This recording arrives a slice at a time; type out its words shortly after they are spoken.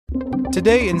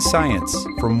Today in Science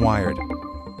from Wired.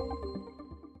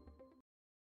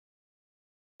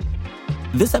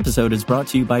 This episode is brought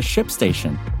to you by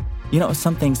ShipStation. You know,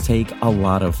 some things take a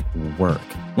lot of work,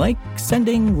 like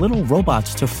sending little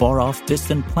robots to far-off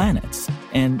distant planets.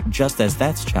 And just as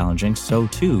that's challenging, so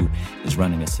too is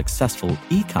running a successful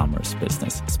e-commerce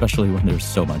business, especially when there's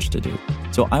so much to do.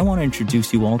 So I want to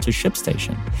introduce you all to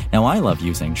ShipStation. Now, I love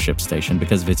using ShipStation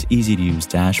because of its easy-to-use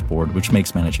dashboard, which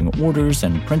makes managing orders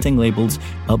and printing labels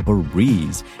a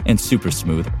breeze and super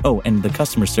smooth. Oh, and the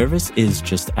customer service is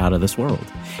just out of this world.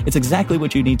 It's exactly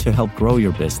what you need to help grow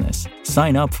your business.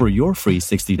 Sign up for your free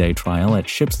 60-day trial at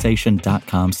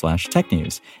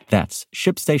shipstation.com/technews. That's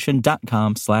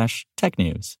shipstation.com/technews.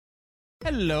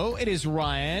 Hello, it is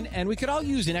Ryan, and we could all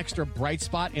use an extra bright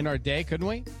spot in our day, couldn't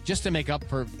we? Just to make up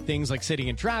for things like sitting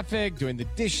in traffic, doing the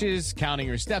dishes, counting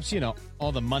your steps,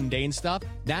 all the mundane stuff.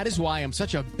 That is why I'm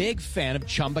such a big fan of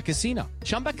Chumba Casino.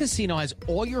 Chumba Casino has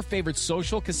all your favorite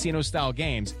social casino-style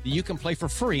games that you can play for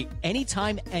free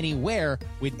anytime, anywhere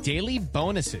with daily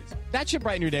bonuses. That should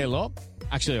brighten your day a little.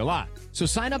 Actually, a lot. So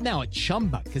sign up now at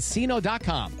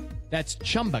ChumbaCasino.com. That's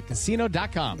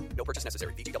ChumbaCasino.com. No purchase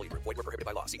necessary. VGW Group. Void where prohibited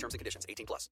by law. See terms and conditions.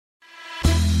 18+.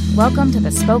 Welcome to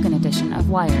the spoken edition of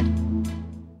Wired.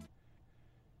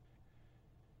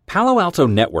 Palo Alto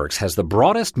Networks has the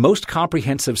broadest, most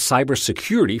comprehensive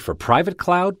cybersecurity for private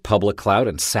cloud, public cloud,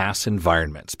 and SaaS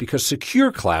environments because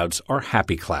secure clouds are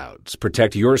happy clouds.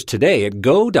 Protect yours today at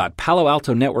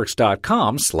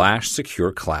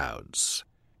go.paloaltonetworks.com/secure-clouds.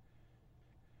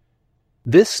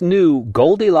 This new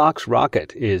Goldilocks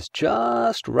rocket is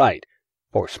just right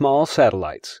for small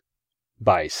satellites.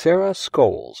 By Sarah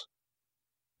Scholes.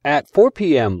 At 4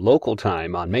 p.m. local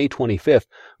time on May 25th,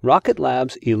 Rocket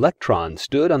Lab's Electron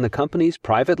stood on the company's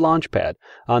private launch pad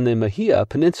on the Mahia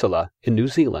Peninsula in New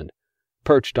Zealand.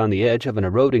 Perched on the edge of an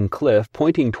eroding cliff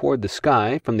pointing toward the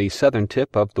sky from the southern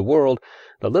tip of the world,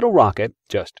 the little rocket,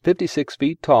 just 56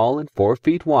 feet tall and 4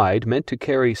 feet wide, meant to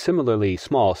carry similarly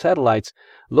small satellites,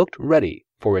 looked ready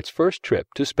for its first trip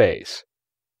to space.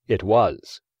 It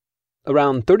was.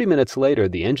 Around 30 minutes later,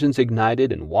 the engines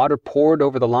ignited and water poured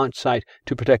over the launch site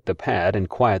to protect the pad and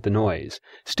quiet the noise.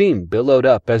 Steam billowed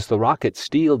up as the rocket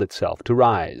steeled itself to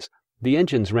rise. The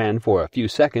engines ran for a few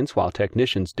seconds while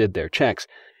technicians did their checks,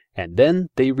 and then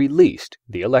they released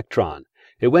the Electron.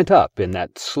 It went up in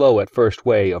that slow-at-first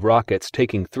way of rockets,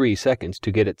 taking 3 seconds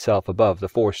to get itself above the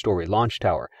 4-story launch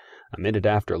tower. A minute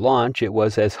after launch, it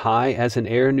was as high as an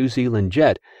Air New Zealand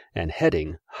jet and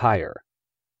heading higher.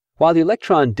 While the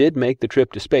Electron did make the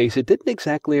trip to space, it didn't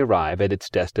exactly arrive at its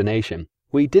destination.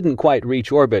 "We didn't quite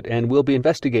reach orbit, and we'll be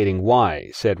investigating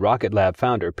why," said Rocket Lab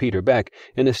founder Peter Beck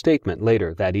in a statement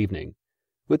later that evening.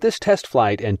 With this test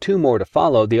flight and 2 more to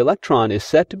follow, the Electron is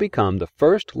set to become the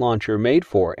first launcher made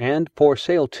for and for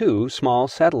sale to small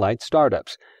satellite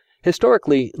startups.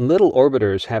 Historically, little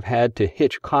orbiters have had to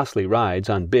hitch costly rides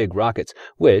on big rockets,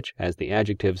 which, as the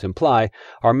adjectives imply,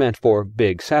 are meant for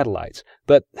big satellites.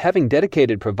 But having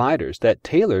dedicated providers that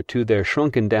tailor to their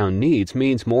shrunken-down needs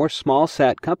means more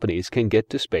small-sat companies can get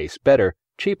to space better,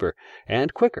 cheaper,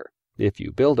 and quicker. If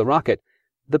you build a rocket,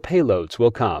 the payloads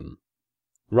will come.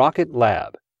 Rocket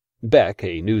Lab. Beck,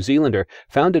 a New Zealander,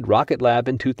 founded Rocket Lab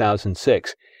in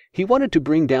 2006. He wanted to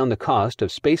bring down the cost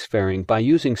of spacefaring by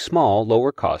using small,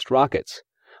 lower-cost rockets.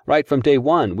 "Right from day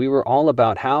one, we were all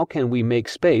about how can we make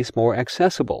space more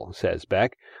accessible," says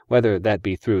Beck, whether that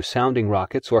be through sounding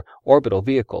rockets or orbital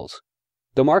vehicles.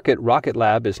 The market Rocket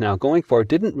Lab is now going for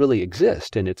didn't really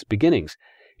exist in its beginnings.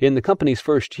 In the company's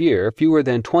first year, fewer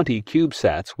than 20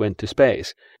 CubeSats went to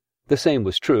space. The same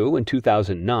was true in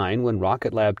 2009 when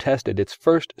Rocket Lab tested its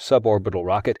first suborbital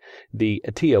rocket, the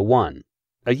Atia-1.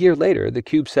 A year later, the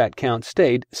CubeSat count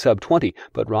stayed sub-20,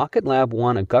 but Rocket Lab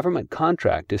won a government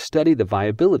contract to study the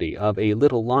viability of a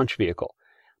little launch vehicle.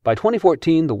 By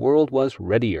 2014, the world was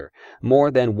readier. More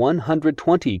than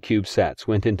 120 CubeSats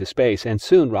went into space, and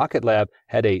soon Rocket Lab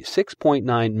had a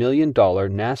 $6.9 million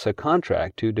NASA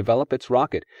contract to develop its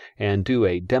rocket and do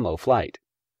a demo flight.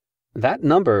 That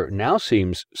number now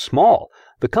seems small.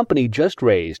 The company just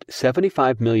raised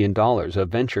 $75 million of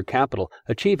venture capital,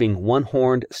 achieving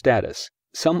one-horned status.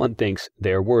 Someone thinks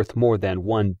they're worth more than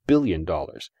 $1 billion.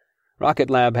 Rocket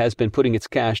Lab has been putting its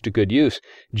cash to good use,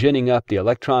 ginning up the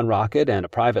Electron rocket and a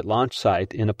private launch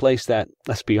site in a place that,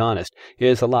 let's be honest,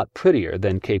 is a lot prettier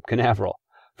than Cape Canaveral.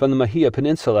 From the Mahia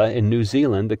Peninsula in New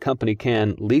Zealand, the company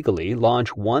can, legally,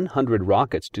 launch 100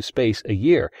 rockets to space a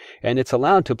year, and it's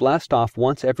allowed to blast off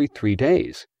once every 3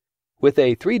 days. With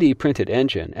a 3D printed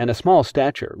engine and a small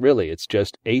stature, really it's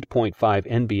just 8.5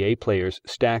 NBA players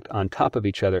stacked on top of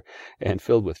each other and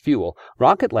filled with fuel,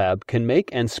 Rocket Lab can make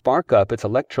and spark up its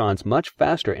electrons much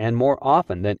faster and more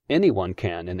often than anyone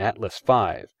can in Atlas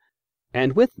V.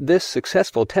 And with this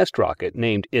successful test rocket,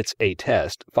 named It's a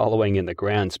Test, following in the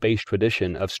grand space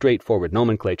tradition of straightforward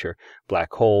nomenclature,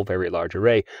 black hole, very large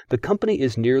array, the company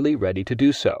is nearly ready to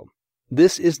do so.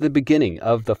 This is the beginning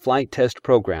of the flight test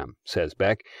program, says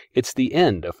Beck. It's the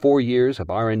end of 4 years of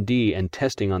R&D and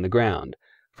testing on the ground.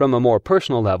 From a more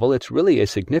personal level, it's really a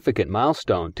significant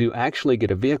milestone to actually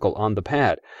get a vehicle on the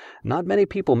pad. Not many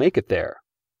people make it there.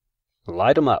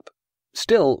 Light 'em up.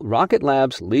 Still, Rocket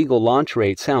Lab's legal launch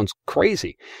rate sounds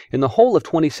crazy. In the whole of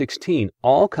 2016,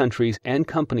 all countries and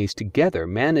companies together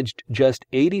managed just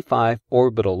 85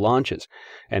 orbital launches,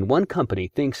 and one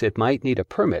company thinks it might need a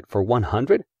permit for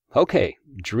 100? Okay,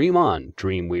 dream on,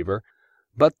 Dreamweaver.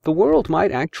 But the world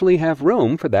might actually have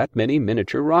room for that many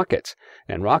miniature rockets,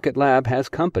 and Rocket Lab has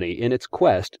company in its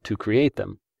quest to create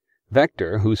them.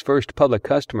 Vector, whose first public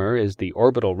customer is the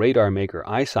orbital radar maker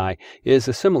ICEYE, is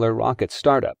a similar rocket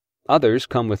startup. Others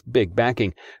come with big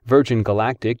backing. Virgin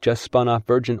Galactic just spun off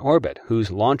Virgin Orbit,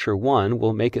 whose Launcher 1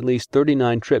 will make at least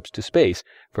 39 trips to space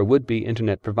for would-be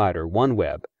internet provider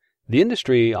OneWeb. The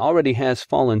industry already has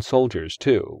fallen soldiers,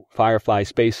 too. Firefly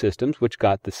Space Systems, which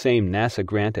got the same NASA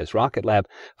grant as Rocket Lab,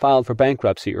 filed for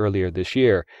bankruptcy earlier this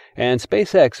year, and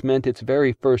SpaceX meant its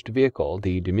very first vehicle,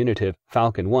 the diminutive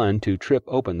Falcon 1, to trip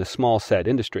open the small-sat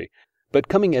industry. But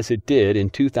coming as it did in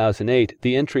 2008,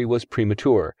 the entry was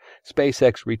premature.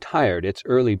 SpaceX retired its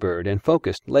early bird and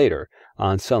focused later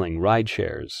on selling ride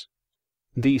shares.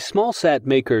 The small-sat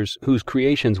makers, whose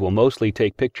creations will mostly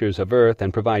take pictures of Earth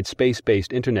and provide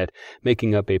space-based internet,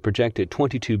 making up a projected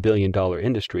 $22 billion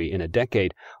industry in a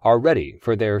decade, are ready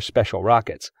for their special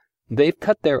rockets. They've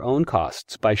cut their own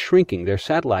costs by shrinking their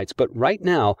satellites, but right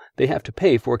now they have to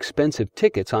pay for expensive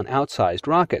tickets on outsized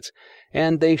rockets,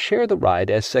 and they share the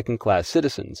ride as second-class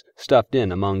citizens, stuffed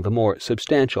in among the more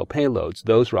substantial payloads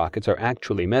those rockets are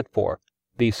actually meant for.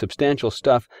 The substantial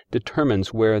stuff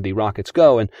determines where the rockets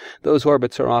go, and those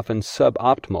orbits are often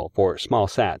suboptimal for small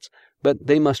sats, but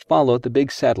they must follow the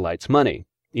big satellite's money.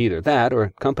 Either that, or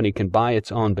a company can buy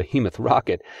its own behemoth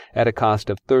rocket at a cost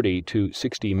of $30 to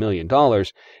 $60 million,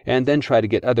 and then try to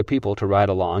get other people to ride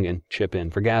along and chip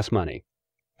in for gas money.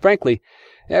 Frankly,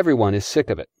 everyone is sick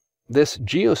of it. This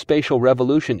geospatial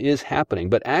revolution is happening,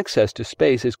 but access to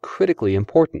space is critically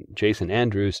important, Jason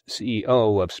Andrews,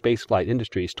 CEO of Spaceflight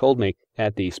Industries, told me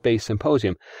at the Space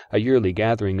Symposium, a yearly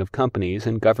gathering of companies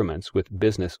and governments with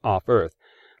business off-Earth.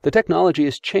 The technology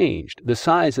has changed. The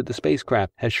size of the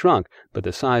spacecraft has shrunk, but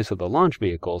the size of the launch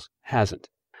vehicles hasn't.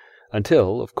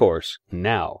 Until, of course,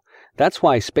 now. That's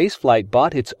why Spaceflight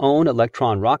bought its own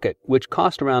Electron rocket, which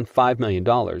cost around $5 million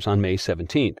on May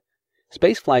 17th.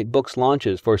 Spaceflight books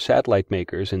launches for satellite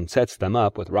makers and sets them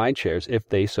up with ride shares if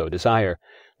they so desire.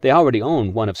 They already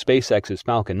own one of SpaceX's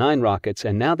Falcon 9 rockets,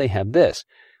 and now they have this.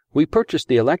 We purchased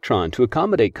the Electron to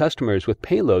accommodate customers with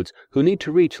payloads who need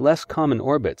to reach less common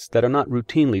orbits that are not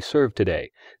routinely served today,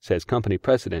 says company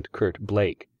president Kurt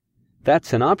Blake.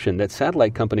 That's an option that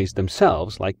satellite companies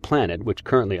themselves, like Planet, which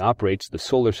currently operates the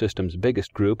solar system's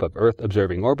biggest group of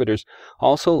Earth-observing orbiters,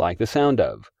 also like the sound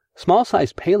of.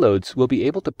 Small-sized payloads will be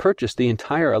able to purchase the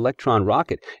entire Electron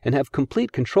rocket and have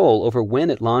complete control over when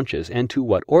it launches and to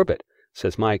what orbit,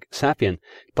 says Mike Safian,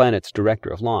 Planet's director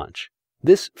of launch.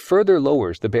 This further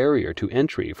lowers the barrier to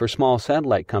entry for small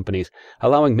satellite companies,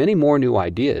 allowing many more new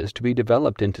ideas to be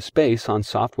developed into space on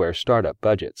software startup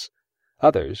budgets.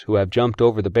 Others who have jumped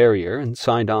over the barrier and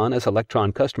signed on as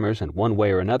Electron customers in one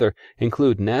way or another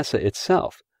include NASA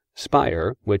itself,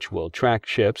 Spire, which will track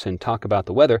ships and talk about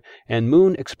the weather, and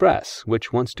Moon Express,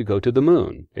 which wants to go to the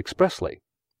moon expressly.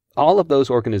 All of those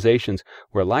organizations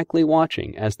were likely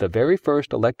watching as the very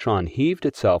first Electron heaved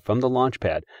itself from the launch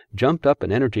pad, jumped up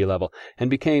an energy level, and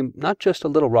became not just a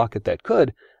little rocket that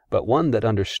could, but one that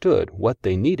understood what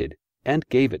they needed and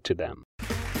gave it to them.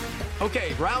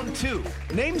 Okay, round two.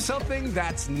 Name something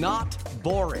that's not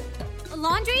boring. A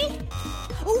laundry?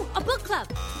 Ooh, a book club.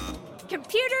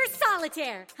 Computer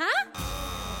solitaire, huh?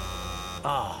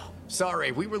 Ah,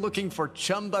 sorry, we were looking for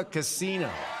Chumba Casino.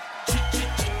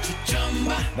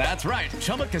 That's right,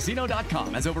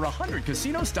 ChumbaCasino.com has over 100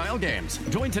 casino-style games.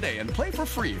 Join today and play for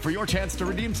free for your chance to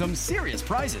redeem some serious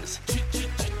prizes.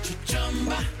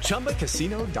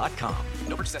 ChumbaCasino.com.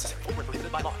 No purchase necessary. Void where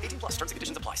prohibited by law. 18+ terms and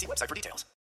conditions apply. See website for details.